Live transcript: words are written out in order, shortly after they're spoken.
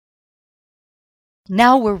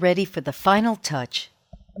Now we're ready for the final touch,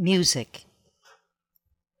 music.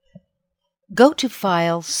 Go to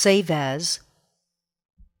File, Save As,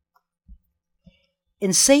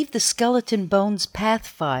 and save the Skeleton Bones path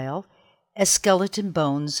file as Skeleton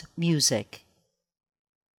Bones Music.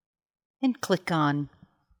 And click on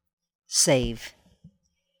Save.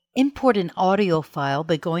 Import an audio file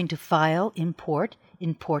by going to File, Import,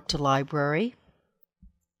 Import to Library.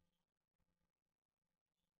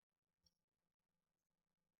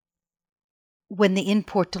 When the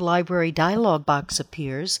Import to Library dialog box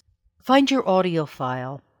appears, find your audio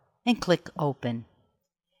file and click Open.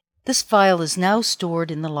 This file is now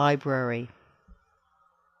stored in the library.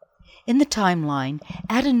 In the timeline,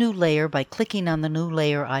 add a new layer by clicking on the new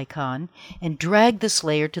layer icon and drag this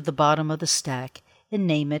layer to the bottom of the stack and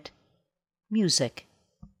name it Music.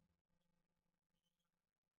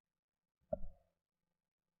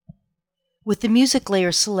 With the music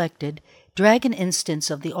layer selected, drag an instance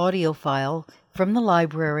of the audio file from the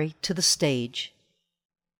library to the stage.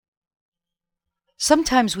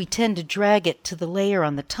 Sometimes we tend to drag it to the layer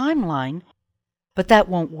on the timeline, but that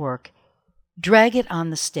won't work. Drag it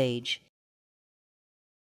on the stage.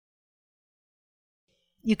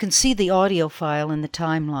 You can see the audio file in the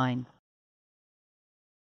timeline.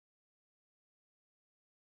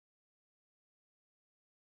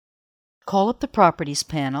 Call up the Properties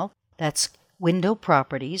panel, that's Window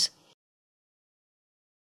Properties.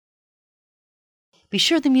 Be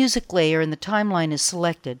sure the music layer in the timeline is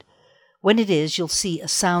selected. When it is, you'll see a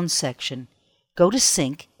sound section. Go to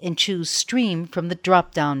Sync and choose Stream from the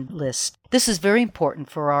drop-down list. This is very important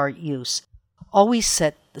for our use. Always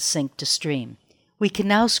set the sync to stream. We can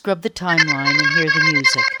now scrub the timeline and hear the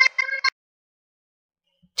music.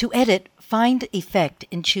 To edit, find Effect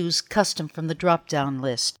and choose Custom from the drop-down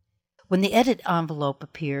list. When the edit envelope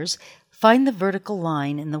appears, find the vertical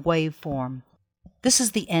line in the waveform. This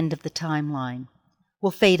is the end of the timeline.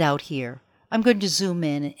 We'll fade out here. I'm going to zoom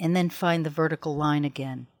in and then find the vertical line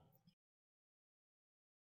again.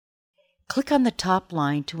 Click on the top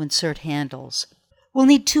line to insert handles. We'll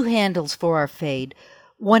need two handles for our fade,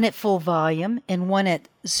 one at full volume and one at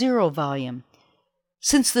 0 volume.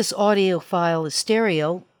 Since this audio file is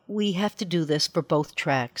stereo, we have to do this for both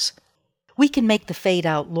tracks. We can make the fade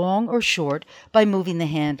out long or short by moving the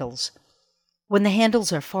handles. When the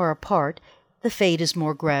handles are far apart, the fade is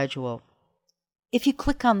more gradual. If you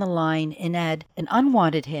click on the line and add an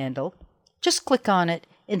unwanted handle, just click on it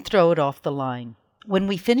and throw it off the line. When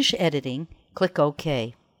we finish editing, click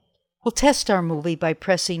OK. We'll test our movie by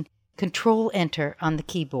pressing Ctrl-Enter on the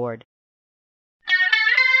keyboard.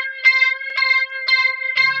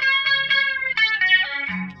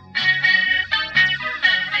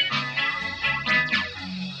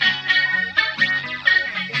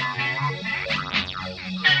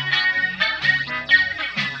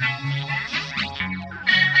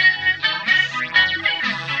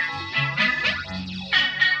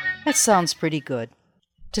 That sounds pretty good.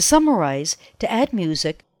 To summarize, to add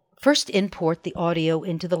music, first import the audio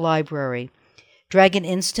into the library. Drag an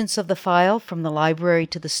instance of the file from the library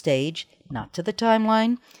to the stage, not to the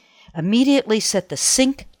timeline. Immediately set the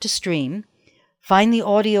sync to stream. Find the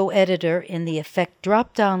audio editor in the Effect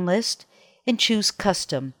drop-down list and choose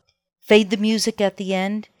Custom. Fade the music at the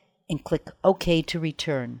end and click OK to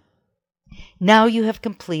return. Now you have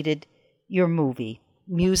completed your movie,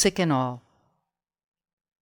 music and all.